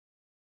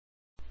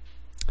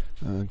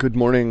Good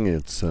morning.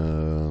 It's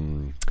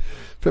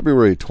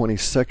February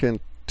 22nd,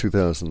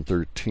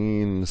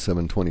 2013,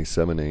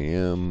 7:27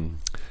 a.m.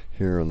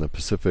 here on the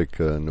Pacific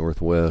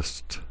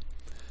Northwest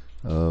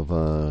of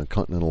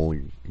continental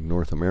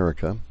North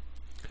America,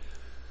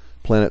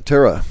 planet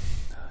Terra.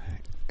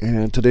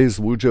 And today's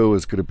Wujo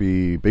is going to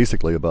be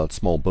basically about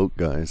small boat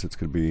guys. It's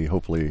going to be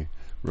hopefully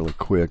really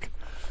quick.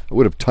 I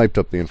would have typed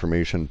up the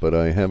information, but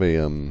I have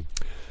a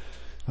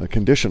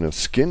condition of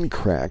skin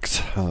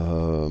cracks,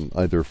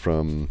 either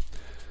from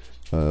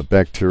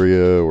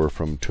bacteria or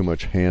from too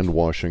much hand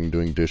washing,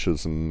 doing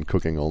dishes and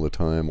cooking all the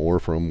time, or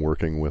from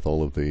working with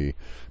all of the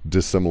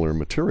dissimilar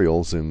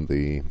materials in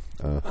the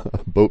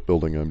boat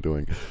building I'm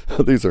doing.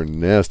 These are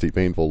nasty,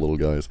 painful little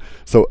guys.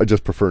 So I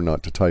just prefer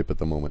not to type at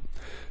the moment.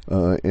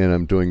 And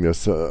I'm doing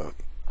this in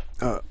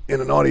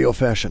an audio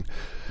fashion.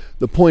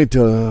 The point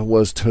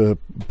was to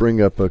bring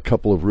up a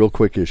couple of real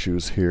quick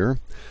issues here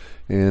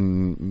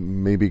and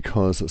maybe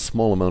cause a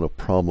small amount of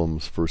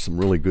problems for some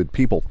really good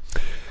people.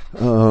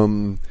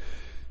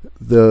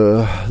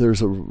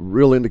 There's a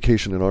real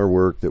indication in our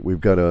work that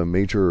we've got a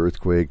major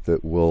earthquake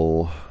that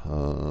will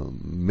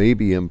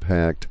maybe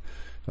impact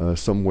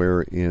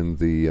somewhere in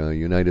the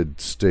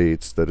United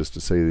States, that is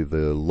to say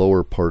the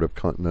lower part of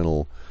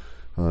continental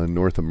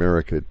North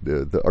America.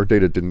 Our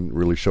data didn't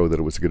really show that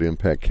it was going to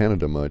impact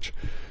Canada much,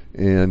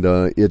 and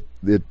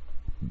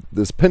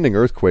this pending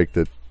earthquake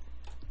that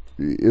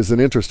is an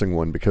interesting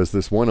one, because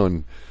this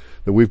one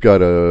that we've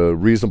got a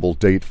reasonable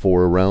date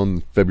for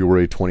around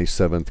February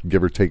 27th,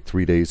 give or take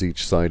 3 days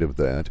each side of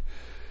that,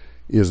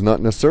 is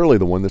not necessarily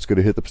the one that's going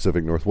to hit the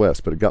Pacific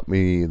Northwest, but it got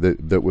me,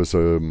 that was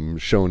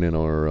shown in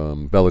our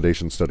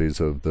validation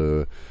studies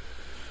of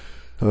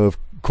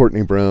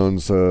Courtney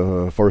Brown's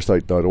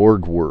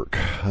Firstaid.org work,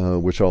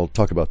 which I'll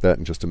talk about that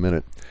in just a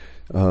minute.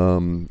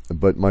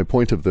 But my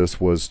point of this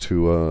was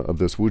of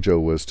this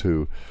Wujo was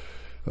to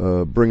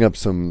bring up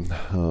some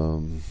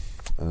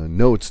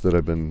notes that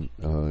I've been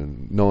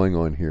gnawing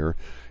on here,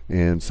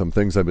 and some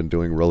things I've been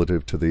doing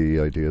relative to the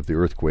idea of the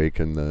earthquake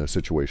and the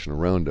situation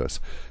around us.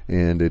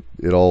 And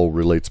it all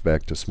relates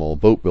back to small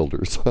boat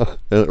builders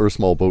or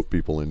small boat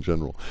people in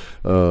general.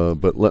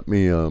 But let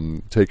me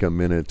take a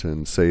minute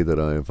and say that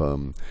I've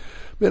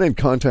been in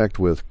contact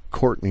with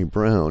Courtney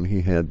Brown.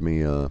 He gave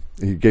me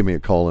a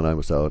call and I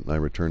was out, and I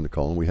returned the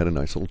call, and we had a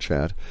nice little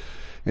chat.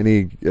 And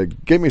he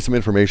gave me some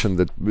information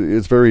that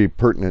is very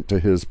pertinent to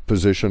his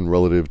position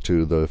relative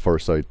to the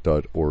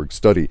Farsight.org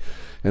study.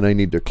 And I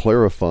need to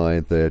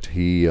clarify that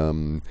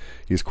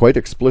he's quite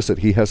explicit.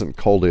 He hasn't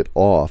called it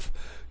off.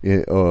 He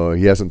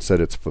hasn't said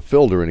it's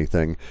fulfilled or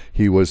anything.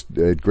 He was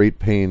at great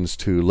pains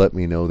to let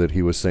me know that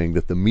he was saying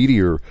that the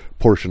meteor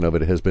portion of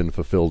it has been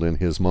fulfilled in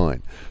his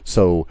mind.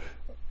 So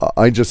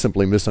I just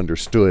simply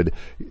misunderstood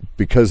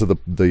because of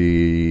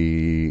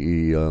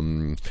the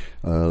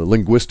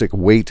linguistic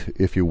weight,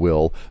 if you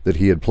will, that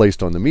he had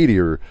placed on the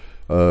meteor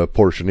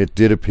portion. It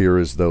did appear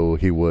as though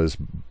he was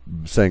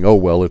saying, "Oh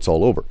well, it's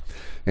all over,"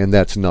 and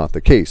that's not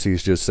the case.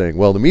 He's just saying,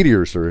 "Well, the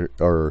meteors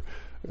have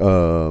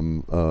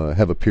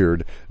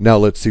appeared. Now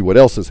let's see what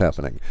else is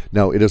happening."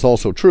 Now, it is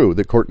also true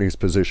that Courtney's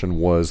position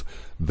was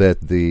that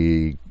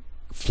the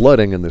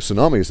flooding and the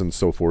tsunamis and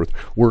so forth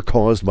were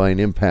caused by an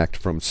impact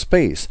from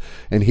space,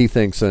 and he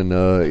thinks, and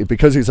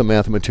because he's a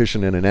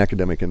mathematician in an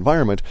academic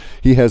environment,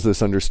 he has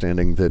this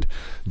understanding that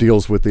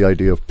deals with the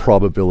idea of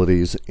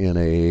probabilities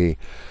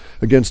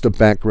against a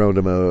background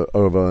of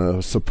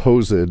a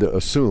supposed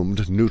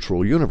assumed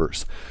neutral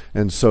universe.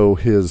 And so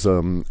his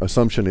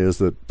assumption is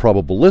that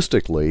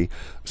probabilistically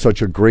such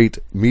a great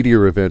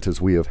meteor event as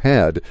we have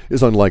had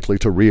is unlikely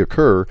to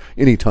reoccur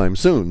anytime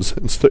soon,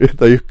 since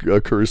they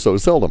occur so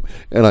seldom.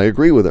 And I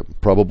agree with him.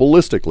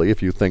 Probabilistically,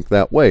 if you think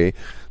that way,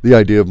 the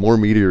idea of more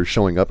meteors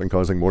showing up and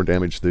causing more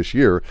damage this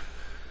year,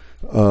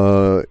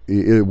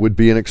 it would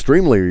be an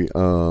extremely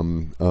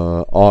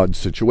odd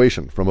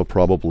situation from a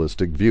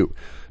probabilistic view.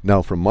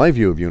 Now, from my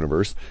view of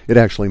universe, it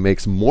actually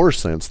makes more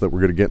sense that we're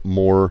going to get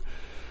more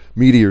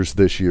meteors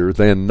this year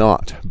than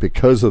not,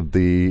 because of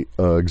the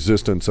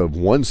existence of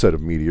one set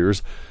of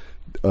meteors.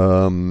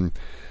 In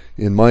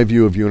my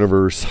view of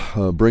universe,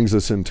 brings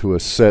us into a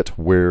set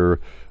where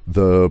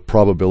the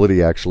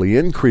probability actually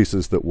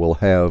increases that we'll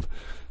have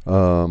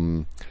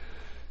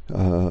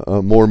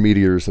more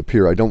meteors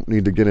appear. I don't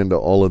need to get into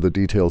all of the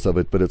details of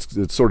it, but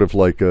it's sort of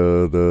like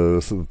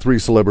the three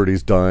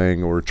celebrities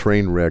dying or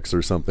train wrecks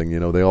or something. You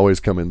know, they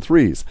always come in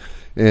threes.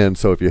 And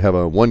so if you have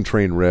one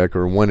train wreck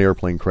or one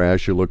airplane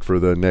crash, you look for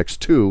the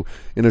next two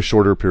in a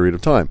shorter period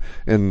of time.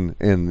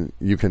 And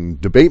you can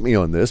debate me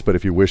on this, but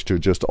if you wish to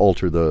just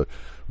alter the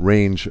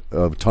range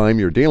of time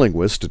you're dealing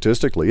with,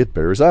 statistically, it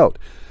bears out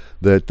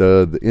that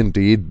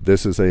indeed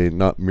this is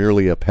not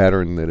merely a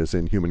pattern that is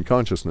in human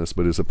consciousness,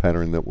 but is a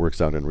pattern that works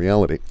out in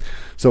reality.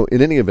 So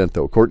in any event,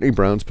 though, Courtney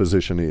Brown's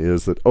position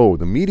is that,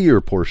 the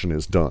meteor portion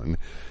is done,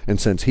 and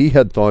since he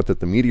had thought that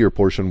the meteor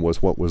portion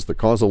was what was the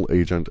causal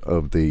agent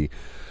of the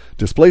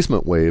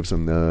displacement waves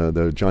and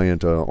the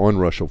giant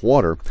onrush of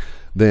water,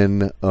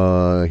 then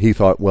he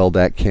thought, well,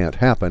 that can't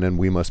happen, and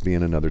we must be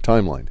in another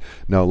timeline.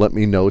 Now, let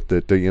me note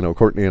that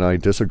Courtney and I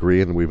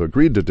disagree, and we've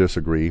agreed to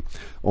disagree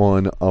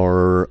on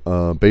our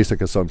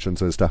basic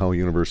assumptions as to how the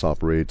universe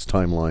operates,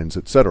 timelines,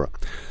 etc.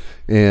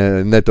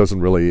 And that doesn't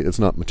really, it's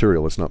not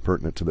material, it's not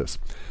pertinent to this.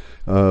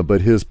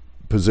 But his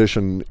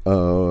position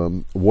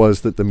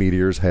was that the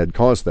meteors had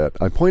caused that.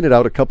 I pointed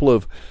out a couple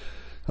of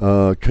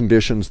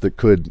conditions that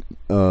could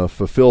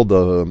fulfill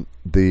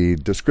the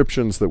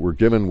descriptions that were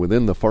given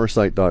within the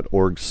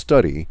Firstaid.org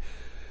study,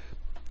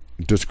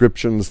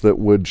 descriptions that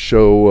would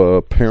show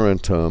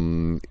apparent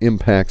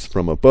impacts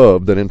from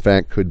above that in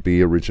fact could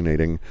be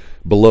originating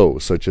below,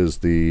 such as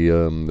the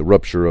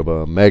rupture of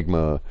a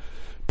magma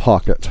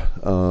pocket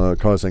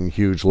causing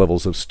huge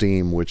levels of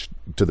steam, which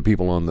to the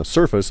people on the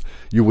surface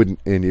you wouldn't,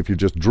 and if you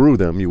just drew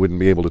them, you wouldn't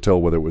be able to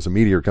tell whether it was a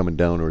meteor coming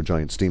down or a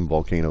giant steam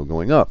volcano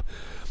going up.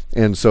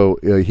 And so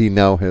he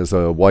now has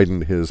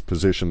widened his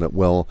position that,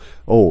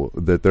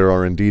 that there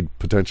are indeed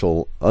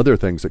potential other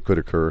things that could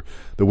occur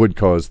that would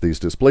cause these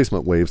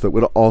displacement waves that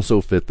would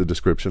also fit the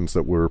descriptions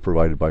that were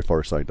provided by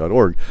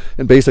Firstaid.org.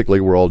 And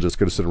basically, we're all just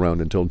going to sit around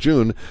until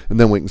June, and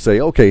then we can say,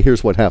 okay,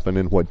 here's what happened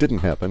and what didn't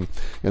happen,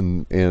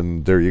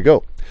 and there you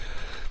go.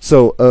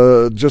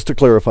 So just to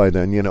clarify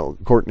then,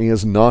 Courtney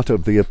is not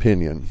of the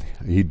opinion.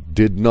 He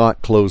did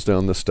not close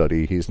down the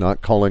study. He's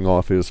not calling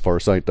off his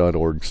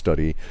Firstaid.org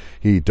study.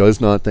 He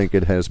does not think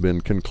it has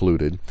been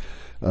concluded.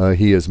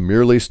 He is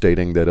merely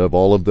stating that of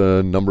all of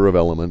the number of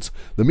elements,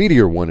 the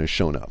meteor one has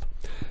shown up.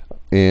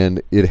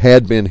 And it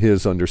had been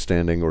his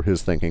understanding or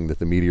his thinking that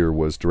the meteor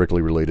was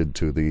directly related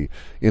to the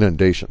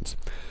inundations.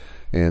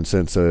 And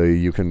since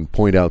you can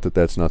point out that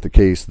that's not the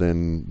case,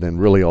 then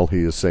really all he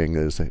is saying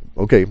is,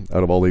 okay,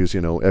 out of all these,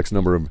 X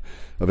number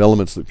of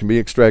elements that can be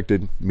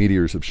extracted,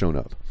 meteors have shown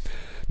up.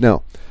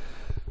 Now,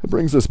 it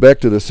brings us back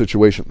to this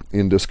situation.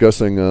 In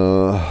discussing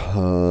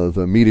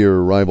the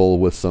meteor arrival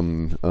with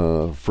some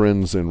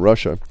friends in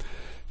Russia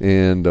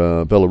and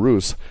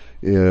Belarus,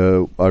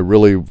 I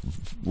really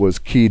was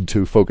keyed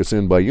to focus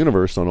in by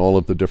universe on all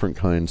of the different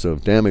kinds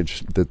of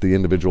damage that the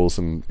individuals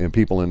and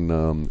people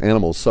and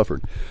animals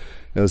suffered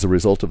as a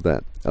result of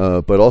that.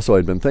 But also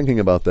I'd been thinking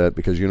about that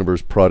because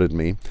universe prodded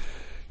me.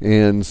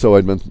 And so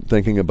I'd been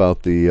thinking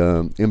about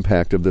the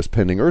impact of this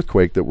pending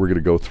earthquake that we're going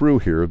to go through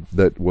here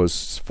that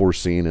was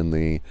foreseen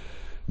in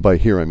by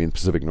here I mean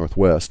Pacific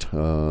Northwest,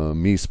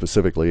 me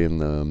specifically in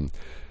the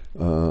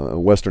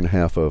western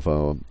half of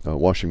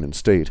Washington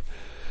State.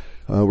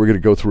 We're going to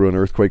go through an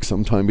earthquake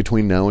sometime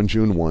between now and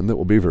June 1 that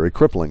will be very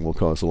crippling, will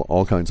cause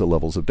all kinds of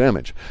levels of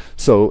damage.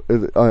 So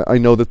I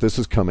know that this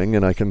is coming,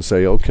 and I can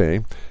say,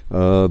 okay,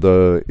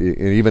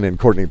 even in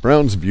Courtney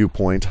Brown's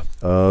viewpoint,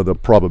 the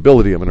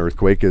probability of an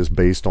earthquake is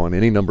based on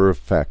any number of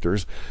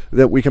factors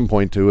that we can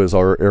point to as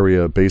our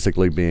area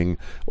basically being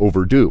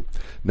overdue.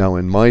 Now,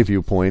 in my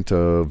viewpoint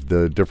of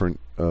the different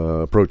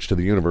approach to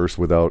the universe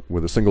with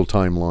a single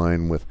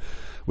timeline,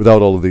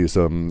 without all of these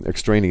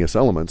extraneous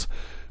elements,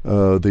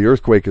 the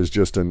earthquake is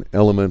just an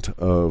element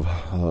of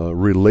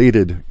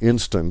related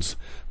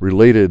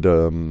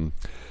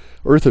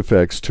earth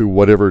effects to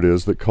whatever it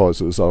is that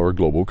causes our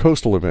global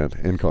coastal event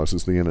and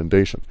causes the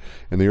inundation.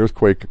 And the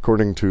earthquake,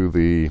 according to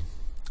the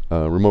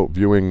remote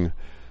viewing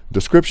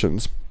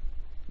descriptions,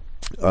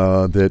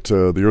 that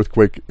the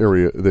earthquake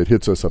area that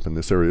hits us up in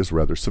this area is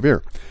rather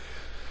severe.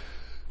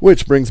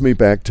 Which brings me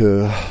back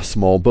to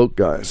small boat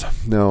guys.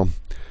 Now,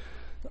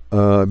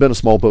 I've been a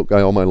small boat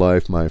guy all my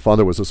life. My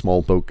father was a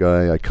small boat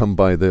guy. I come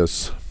by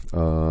this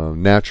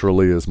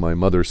naturally, as my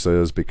mother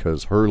says,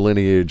 because her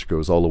lineage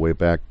goes all the way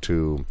back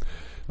to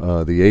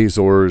the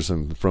Azores,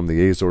 and from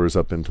the Azores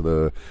up into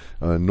the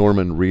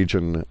Norman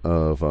region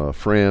of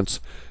France,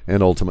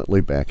 and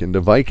ultimately back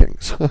into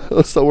Vikings.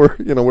 So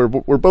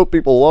we're boat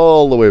people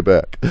all the way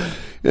back.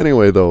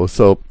 Anyway, though,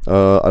 so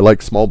I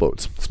like small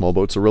boats. Small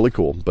boats are really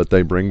cool, but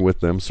they bring with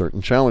them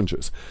certain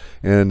challenges.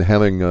 And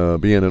having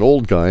being an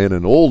old guy and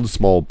an old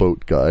small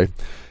boat guy,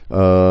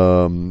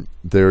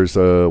 there's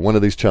one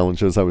of these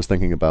challenges I was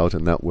thinking about,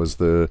 and that was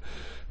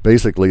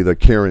basically the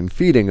care and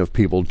feeding of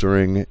people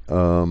during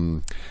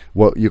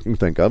what you can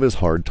think of as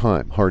hard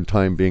time. Hard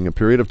time being a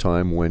period of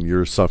time when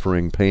you're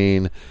suffering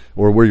pain,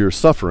 or where you're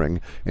suffering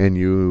and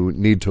you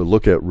need to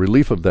look at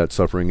relief of that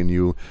suffering, and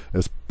you,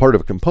 as part of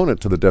a component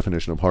to the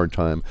definition of hard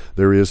time,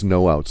 there is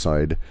no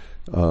outside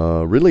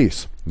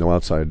release, no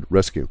outside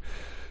rescue.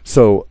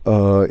 So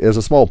as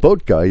a small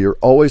boat guy, you're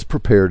always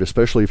prepared,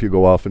 especially if you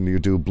go off and you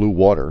do blue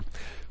water,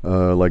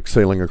 like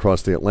sailing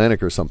across the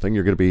Atlantic or something.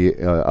 You're going to be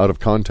out of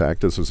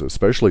contact. This was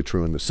especially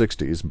true in the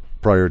 60s,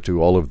 prior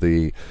to all of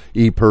the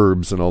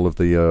EPIRBs and all of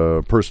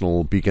the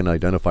personal beacon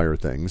identifier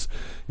things,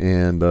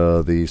 and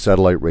the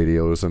satellite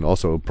radios, and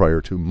also prior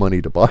to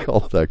money to buy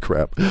all of that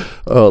crap.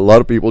 A lot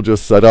of people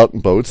just set out in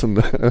boats and,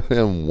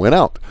 and went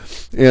out.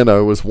 And I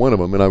was one of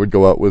them, and I would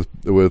go out with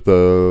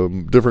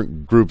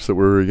different groups that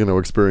were,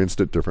 experienced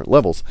at different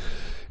levels.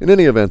 In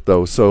any event,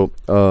 though, so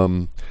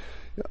I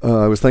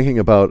was thinking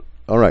about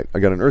all right, I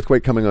got an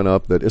earthquake coming on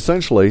up that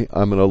essentially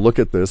I'm going to look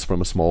at this from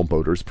a small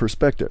boater's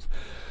perspective.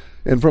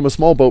 And from a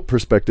small boat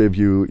perspective,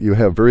 you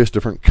have various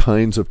different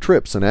kinds of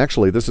trips. And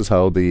actually, this is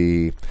how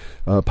the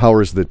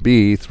powers that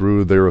be,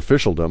 through their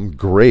officialdom,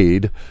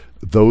 grade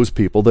those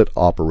people that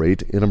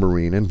operate in a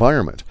marine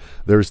environment.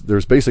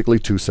 There's basically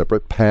two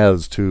separate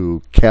paths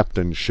to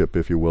captainship,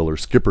 if you will, or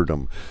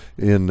skipperdom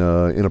in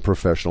a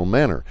professional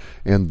manner.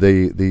 And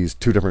these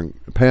two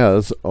different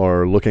paths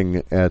are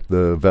looking at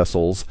the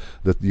vessels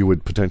that you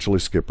would potentially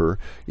skipper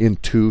in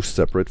two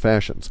separate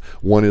fashions.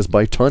 One is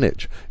by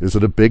tonnage. Is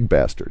it a big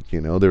bastard? You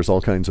know, there's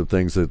all kinds of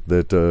things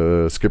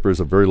that skippers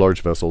of very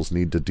large vessels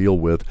need to deal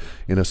with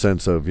in a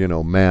sense of, you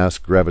know, mass,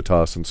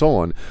 gravitas, and so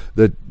on,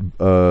 that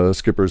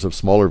skippers of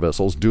smaller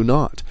vessels do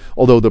not.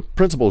 Although the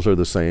principles are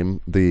the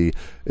same, the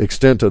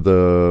extent of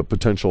the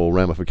potential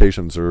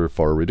ramifications are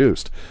far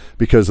reduced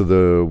because of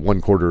the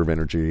 1/4 of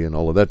energy and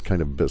all of that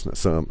kind of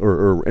business,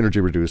 or energy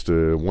reduced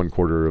to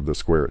 1/4 of the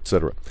square,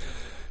 etc.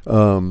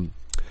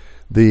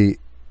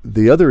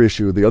 The other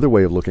issue, the other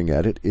way of looking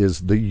at it,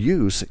 is the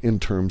use in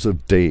terms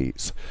of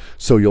days.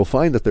 So you'll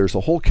find that there's a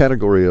whole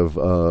category of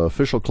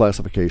official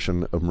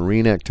classification of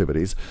marine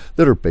activities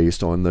that are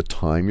based on the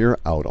time you're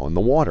out on the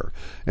water.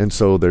 And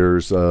so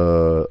there's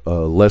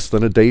less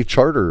than a day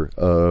charter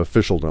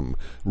officialdom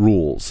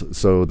rules,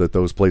 so that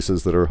those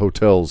places that are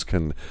hotels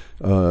can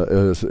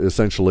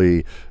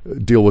essentially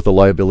deal with the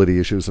liability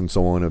issues and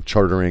so on of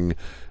chartering,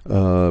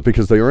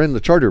 because they are in the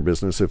charter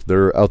business if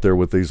they're out there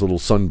with these little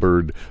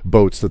sunbird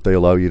boats that they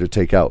allow you to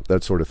take out,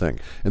 that sort of thing.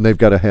 And they've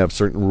got to have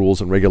certain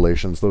rules and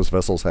regulations. Those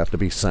vessels have to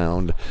be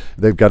sound.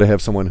 They've got to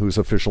have someone who's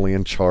officially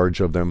in charge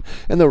of them.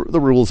 And the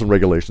rules and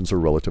regulations are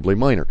relatively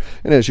minor.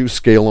 And as you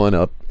scale on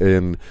up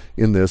in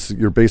this,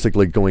 you're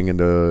basically going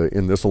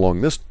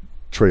along this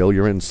trail,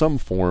 you're in some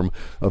form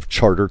of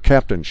charter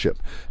captainship.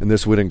 And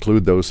this would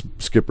include those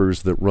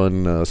skippers that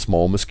run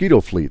small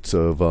mosquito fleets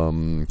of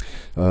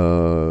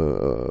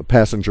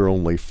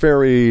passenger-only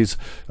ferries,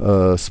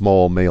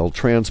 small mail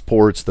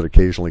transports that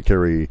occasionally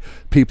carry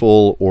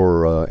people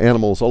or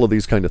animals, all of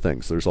these kind of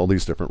things. There's all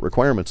these different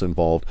requirements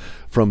involved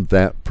from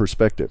that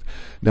perspective.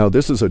 Now,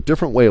 this is a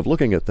different way of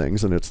looking at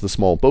things, and it's the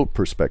small boat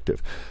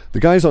perspective. The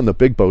guys on the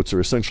big boats are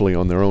essentially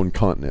on their own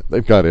continent.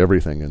 They've got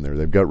everything in there.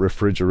 They've got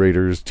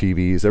refrigerators,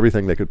 TVs,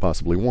 everything they could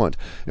possibly want.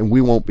 And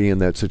we won't be in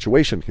that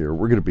situation here.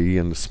 We're going to be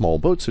in the small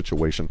boat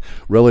situation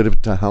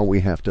relative to how we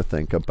have to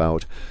think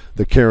about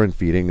the care and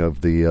feeding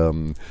of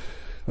the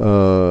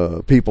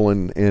people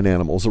and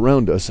animals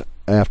around us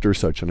after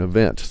such an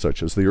event,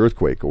 such as the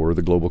earthquake or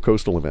the global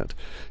coastal event.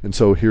 And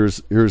so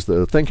here's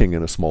the thinking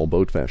in a small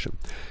boat fashion.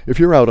 If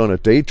you're out on a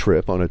day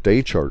trip, on a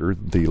day charter,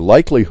 the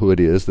likelihood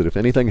is that if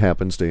anything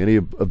happens to any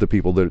of the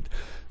people that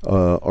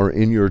are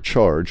in your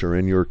charge or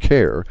in your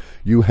care,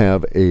 you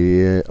have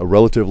a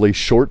relatively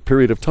short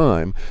period of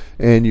time,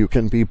 and you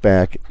can be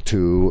back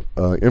to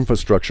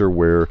infrastructure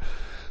where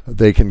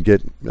they can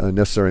get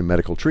necessary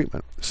medical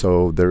treatment.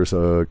 So there's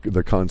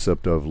the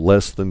concept of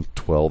less than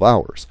 12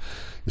 hours.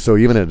 So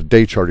even at a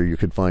day charter, you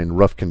could find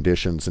rough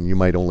conditions, and you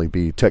might only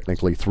be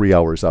technically 3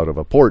 hours out of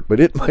a port, but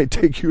it might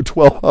take you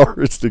 12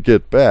 hours to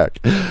get back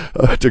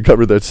to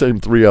cover that same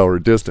 3-hour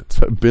distance.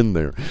 I've been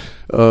there.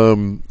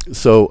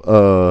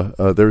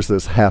 There's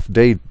this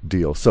half-day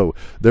deal. So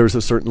there's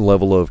a certain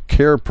level of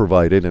care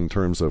provided in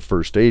terms of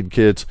first aid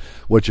kits,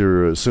 what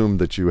you're assumed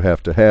that you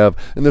have to have,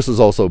 and this is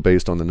also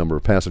based on the number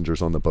of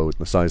passengers on the boat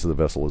and the size of the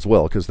vessel as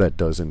well, because that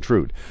does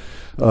intrude.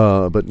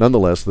 But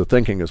nonetheless, the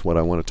thinking is what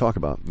I want to talk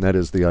about, and that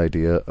is the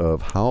idea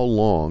of how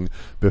long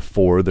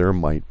before there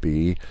might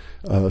be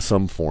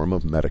some form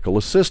of medical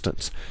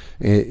assistance.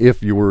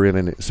 If you were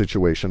in a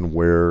situation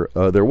where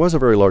there was a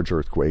very large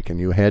earthquake and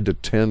you had to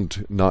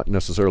tend not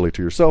necessarily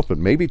to yourself, but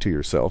maybe to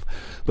yourself,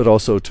 but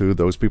also to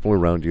those people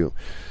around you,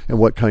 and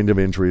what kind of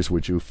injuries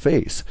would you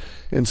face?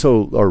 And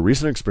so our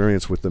recent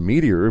experience with the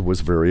meteor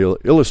was very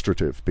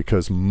illustrative,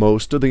 because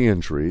most of the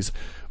injuries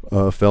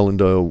fell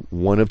into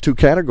one of two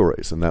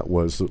categories, and that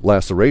was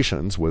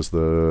lacerations was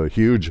the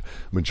huge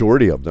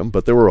majority of them,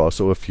 but there were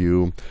also a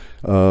few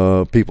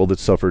people that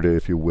suffered,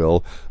 if you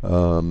will,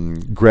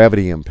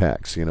 gravity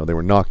impacts. You know, they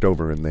were knocked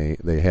over and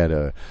they had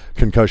a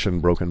concussion,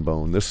 broken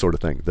bone, this sort of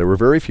thing. There were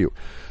very few.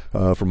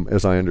 From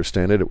as I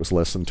understand it, it was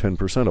less than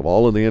 10% of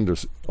all of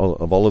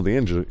the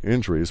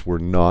injuries were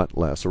not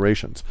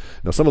lacerations.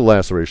 Now, some of the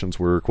lacerations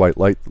were quite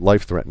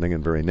life-threatening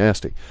and very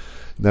nasty.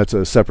 That's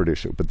a separate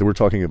issue, but we're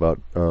talking about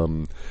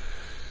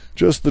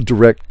just the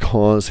direct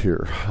cause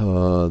here,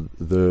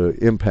 the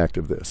impact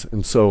of this.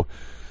 And so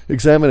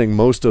examining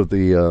most of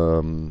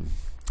the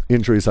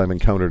injuries I've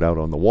encountered out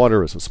on the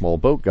water as a small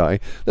boat guy,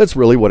 that's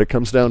really what it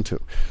comes down to.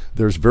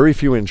 There's very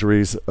few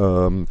injuries.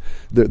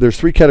 There's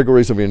three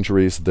categories of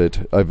injuries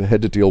that I've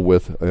had to deal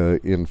with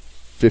in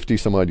 50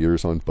 some odd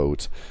years on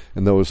boats,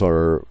 and those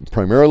are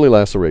primarily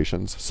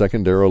lacerations,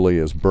 secondarily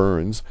is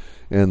burns,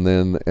 and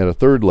then at a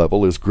third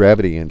level is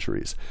gravity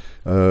injuries.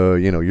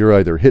 you're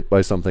either hit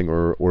by something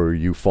or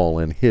you fall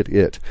and hit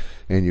it,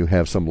 and you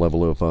have some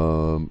level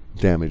of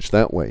damage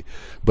that way.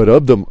 But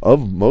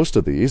of most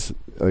of these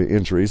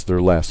injuries,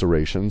 they're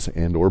lacerations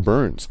and or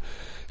burns.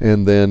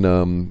 And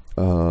then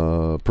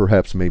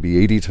perhaps maybe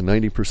 80 to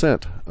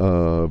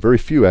 90%, very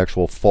few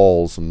actual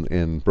falls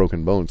and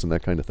broken bones and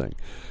that kind of thing.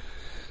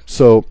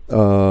 So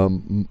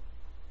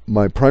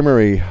my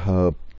primary